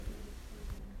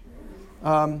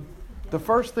The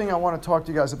first thing I want to talk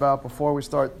to you guys about before we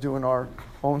start doing our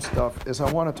own stuff is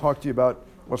I want to talk to you about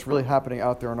what's really happening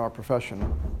out there in our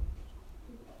profession.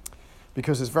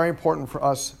 Because it's very important for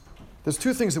us. There's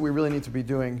two things that we really need to be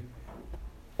doing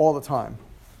all the time.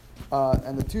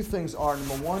 And the two things are,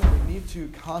 number one, we need to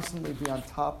constantly be on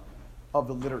top of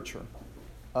the literature.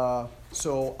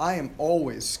 So I am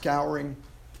always scouring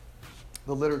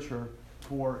the literature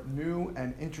for new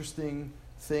and interesting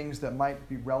things that might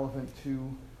be relevant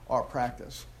to our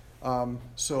practice. If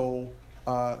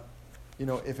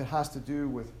it has to do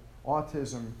with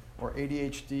autism or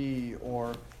ADHD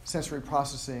or sensory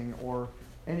processing or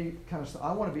any kind of stuff,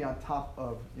 I want to be on top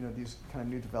of these kind of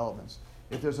new developments.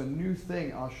 If there's a new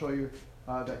thing, I'll show you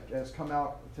that has come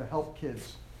out to help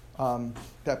kids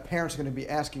that parents are going to be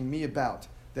asking me about,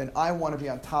 then I want to be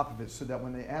on top of it so that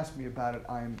when they ask me about it,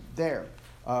 I'm there.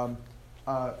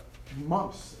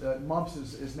 Mumps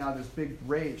is now this big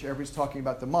rage. Everybody's talking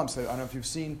about the mumps. I don't know if you've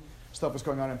seen stuff that's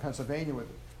going on in Pennsylvania with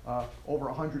over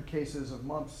 100 cases of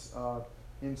mumps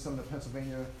in some of the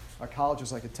Pennsylvania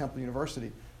colleges, like at Temple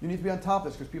University. You need to be on top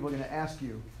of this because people are going to ask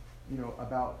you,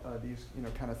 about these,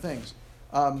 kind of things.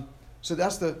 So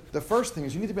that's the first thing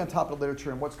is you need to be on top of the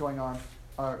literature and what's going on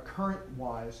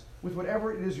current-wise with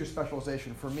whatever it is your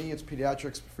specialization. For me, it's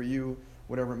pediatrics. For you,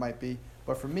 whatever it might be.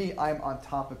 But for me, I'm on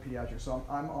top of pediatrics. So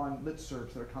I'm on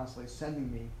listservs that are constantly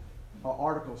sending me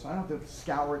articles. So I don't have to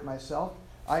scour it myself.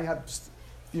 I have,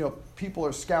 people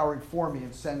are scouring for me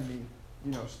and send me,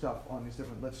 stuff on these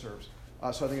different listservs.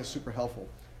 So I think it's super helpful.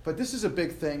 But this is a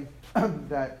big thing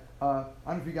that I don't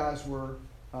know if you guys heard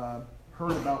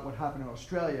about what happened in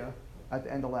Australia at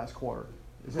the end of last quarter.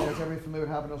 Is everybody familiar with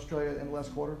what happened in Australia at the end of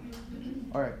last quarter?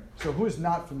 All right. So who is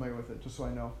not familiar with it, just so I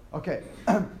know? Okay.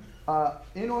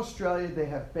 In Australia, they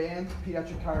have banned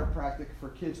pediatric chiropractic for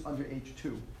kids under age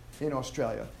 2 in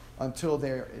Australia until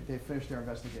they finish their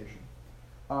investigation,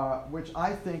 which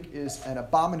I think is an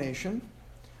abomination,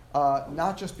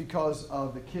 not just because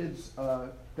of the kids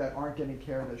that aren't getting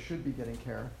care that should be getting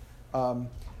care,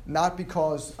 not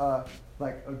because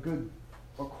like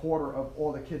a quarter of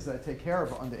all the kids that I take care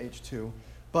of are under age 2,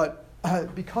 but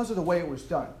because of the way it was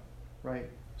done, right?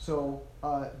 So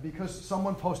because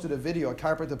someone posted a video, a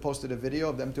chiropractor posted a video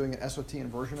of them doing an SOT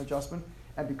inversion adjustment,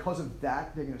 and because of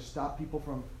that, they're going to stop people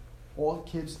from, all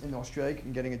kids in Australia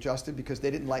from getting adjusted because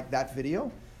they didn't like that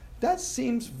video. That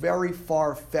seems very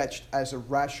far-fetched as a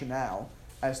rationale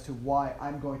as to why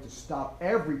I'm going to stop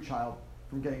every child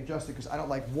from getting adjusted because I don't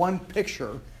like one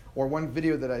picture or one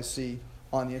video that I see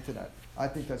on the internet. I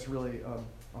think that's really a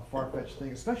far-fetched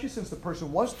thing, especially since the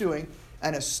person was doing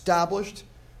an established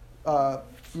a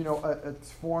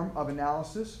form of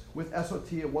analysis with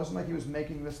SOT. It wasn't like he was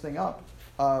making this thing up.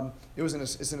 It's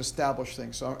an established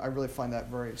thing, so I really find that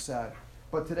very sad.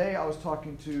 But today I was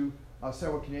talking to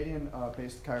several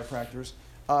Canadian-based chiropractors,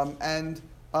 and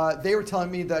they were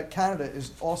telling me that Canada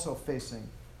is also facing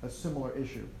a similar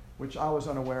issue, which I was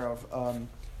unaware of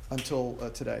until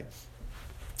today.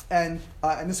 And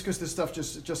this is because this stuff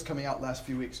just coming out last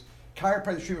few weeks.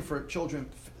 Chiropractic treatment for children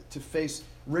to face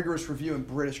rigorous review in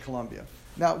British Columbia.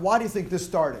 Now, why do you think this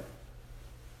started?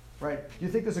 Right? Do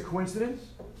you think there's a coincidence?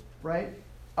 Right?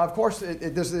 Of course,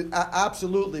 there's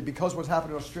absolutely, because what's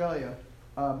happened in Australia,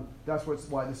 that's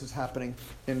why this is happening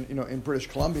in British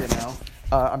Columbia now.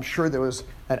 I'm sure there was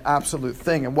an absolute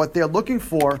thing. And what they're looking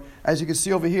for, as you can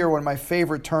see over here, one of my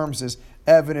favorite terms is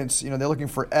evidence. They're looking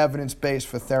for evidence-based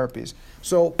for therapies.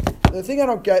 So the thing I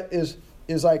don't get is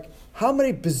like, how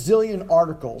many bazillion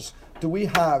articles do we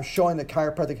have showing that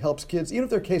chiropractic helps kids, even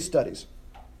if they're case studies,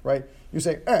 right? You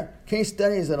say, case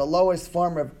studies are the lowest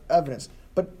form of evidence.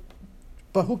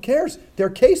 But who cares? They're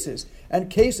cases. And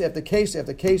case after case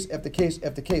after case after case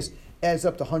after case adds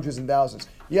up to hundreds and thousands.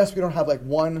 Yes, we don't have like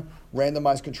one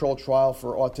randomized controlled trial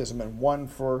for autism and one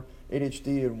for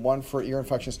ADHD and one for ear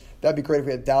infections. That'd be great if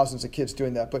we had thousands of kids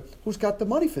doing that. But who's got the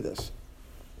money for this,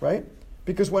 right?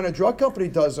 Because when a drug company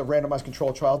does a randomized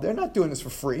controlled trial, they're not doing this for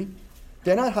free.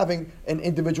 They're not having an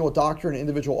individual doctor in an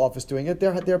individual office doing it.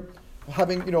 They're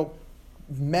having,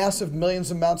 massive millions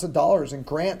of amounts of dollars in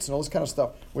grants and all this kind of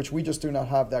stuff, which we just do not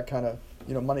have that kind of,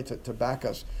 money to back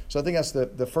us. So I think that's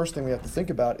the first thing we have to think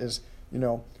about is,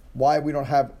 why we don't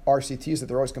have RCTs that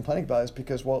they're always complaining about is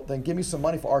because, well, then give me some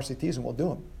money for RCTs and we'll do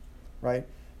them, right?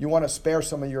 You want to spare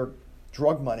some of your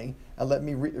drug money and let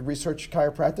me research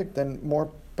chiropractic, then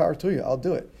more power to you. I'll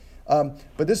do it.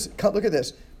 But look at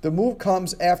this. The move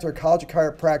comes after a College of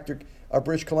Chiropractic of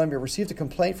British Columbia received a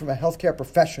complaint from a healthcare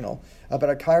professional about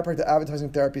a chiropractor advertising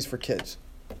therapies for kids.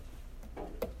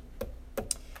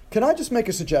 Can I just make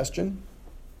a suggestion?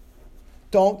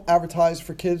 Don't advertise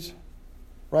for kids,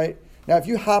 right? Now, if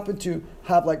you happen to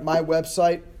have like my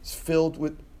website,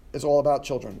 it's all about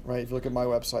children, right? If you look at my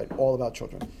website, all about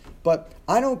children. But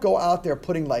I don't go out there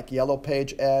putting like yellow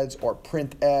page ads or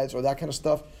print ads or that kind of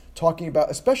stuff, talking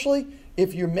about, especially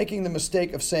if you're making the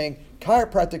mistake of saying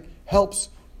chiropractic helps,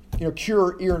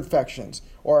 cure ear infections,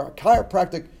 or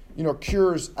chiropractic,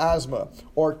 cures asthma,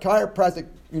 or chiropractic,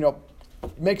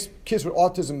 makes kids with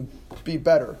autism be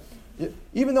better.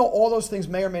 Even though all those things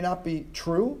may or may not be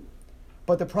true,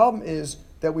 but the problem is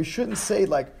that we shouldn't say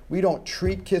like we don't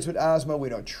treat kids with asthma, we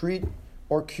don't treat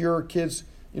or cure kids,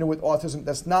 with autism.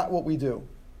 That's not what we do,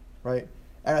 right?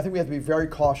 And I think we have to be very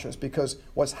cautious, because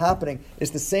what's happening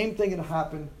is the same thing that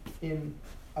happened in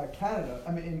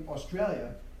in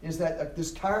Australia, is that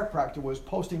this chiropractor was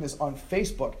posting this on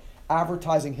Facebook,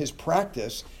 advertising his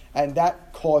practice, and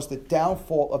that caused the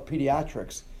downfall of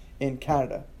pediatrics in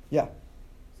Canada. Yeah.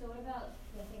 So what about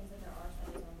the things that there are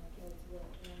studies on with kids with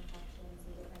ear infections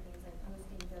and different things, like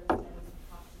posting those studies and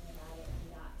talking about it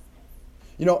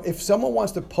and not? If someone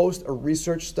wants to post a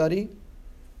research study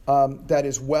that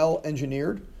is well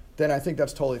engineered, then I think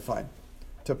that's totally fine.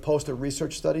 To post a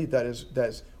research study that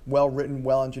is well written,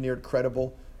 well engineered,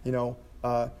 credible,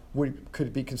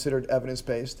 could be considered evidence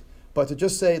based. But to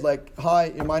just say like,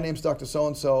 hi, my name's Dr.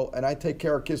 So-and-so, and I take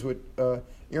care of kids with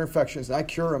ear infections, and I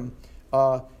cure them,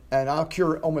 and I'll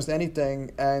cure almost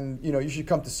anything, and you should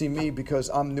come to see me because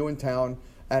I'm new in town,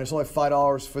 and it's only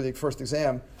 $5 for the first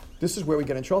exam. This is where we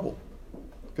get in trouble,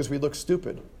 because we look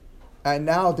stupid. And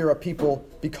now there are people,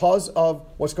 because of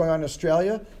what's going on in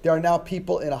Australia, there are now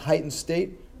people in a heightened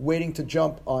state waiting to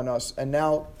jump on us, and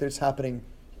now it's happening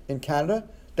in Canada.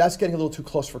 That's getting a little too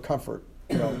close for comfort,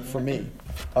 for me,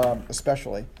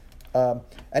 especially. And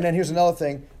then here's another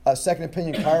thing, second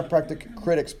opinion chiropractic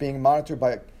critics being monitored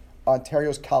by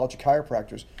Ontario's College of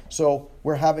Chiropractors. So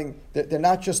they're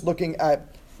not just looking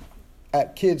at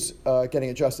kids getting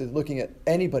adjusted, looking at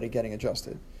anybody getting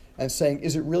adjusted, and saying,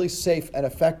 is it really safe and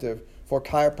effective for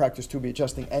chiropractors to be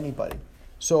adjusting anybody?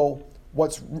 So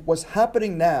what's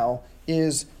happening now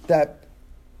is that,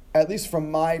 at least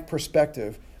from my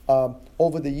perspective,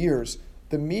 over the years,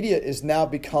 the media is now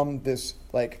become this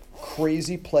like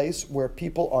crazy place where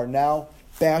people are now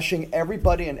bashing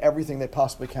everybody and everything they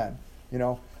possibly can.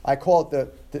 I call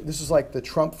it this is like the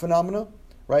Trump phenomena,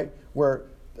 right? Where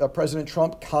President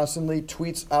Trump constantly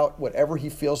tweets out whatever he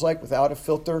feels like without a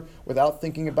filter, without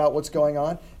thinking about what's going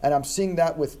on. And I'm seeing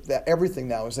that with everything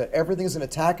now, is that everything is an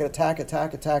attack.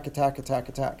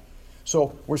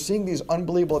 So we're seeing these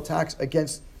unbelievable attacks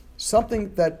against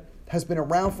something that has been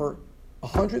around for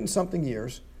 100 and something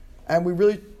years. And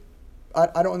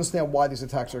I don't understand why these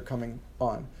attacks are coming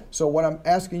on. So what I'm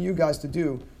asking you guys to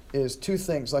do is two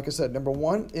things. Like I said, number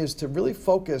one is to really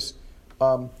focus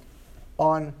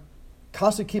on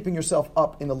constantly keeping yourself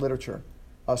up in the literature,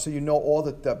 so you know all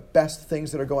the best things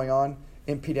that are going on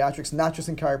in pediatrics, not just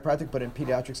in chiropractic, but in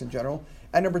pediatrics in general.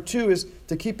 And number two is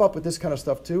to keep up with this kind of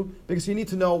stuff too, because we need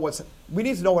to know what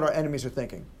our enemies are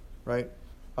thinking, right?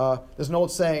 There's an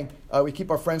old saying, we keep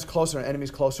our friends closer and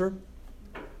enemies closer.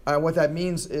 And what that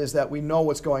means is that we know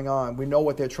what's going on, we know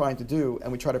what they're trying to do,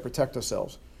 and we try to protect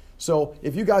ourselves. So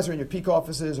if you guys are in your peak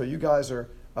offices, or you guys are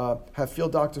have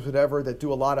field doctors, whatever, that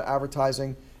do a lot of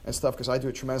advertising and stuff, because I do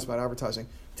a tremendous amount of advertising,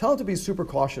 tell them to be super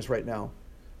cautious right now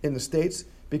in the States,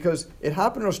 because it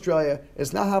happened in Australia,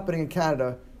 it's not happening in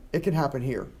Canada, it can happen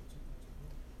here.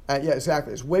 Yeah,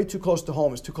 exactly. It's way too close to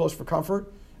home, it's too close for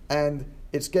comfort, and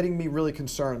it's getting me really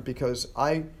concerned, because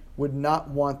I would not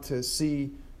want to see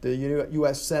the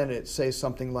U.S. Senate say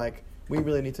something like, we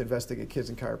really need to investigate kids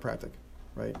in chiropractic,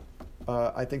 right?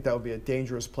 I think that would be a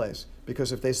dangerous place,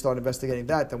 because if they start investigating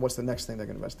that, then what's the next thing they're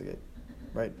going to investigate,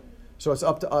 right? So it's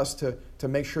up to us to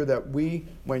make sure that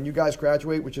when you guys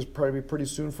graduate, which is probably pretty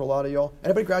soon for a lot of y'all.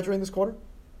 Anybody graduating this quarter?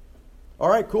 All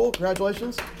right, cool.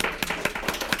 Congratulations.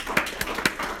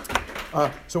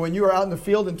 So when you are out in the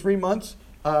field in 3 months,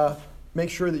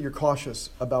 make sure that you're cautious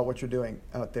about what you're doing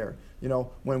out there.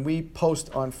 When we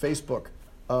post on Facebook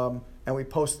and we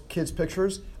post kids'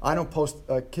 pictures, I don't post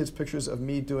kids' pictures of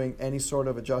me doing any sort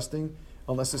of adjusting,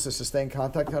 unless it's a sustained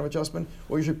contact kind of adjustment.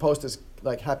 What we usually post is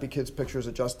like happy kids pictures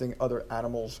adjusting other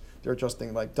animals. They're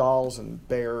adjusting like dolls and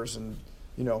bears, and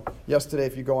yesterday,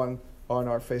 if you go on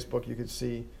our Facebook, you could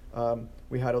see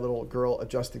we had a little girl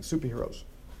adjusting superheroes.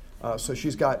 So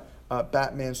she's got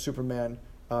Batman, Superman,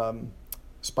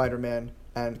 Spider-Man,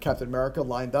 and Captain America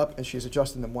lined up, and she's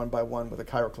adjusting them one by one with a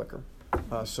chiro clicker.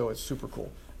 So it's super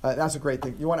cool. That's a great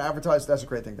thing. You want to advertise? That's a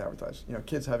great thing to advertise.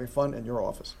 Kids having fun in your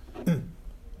office.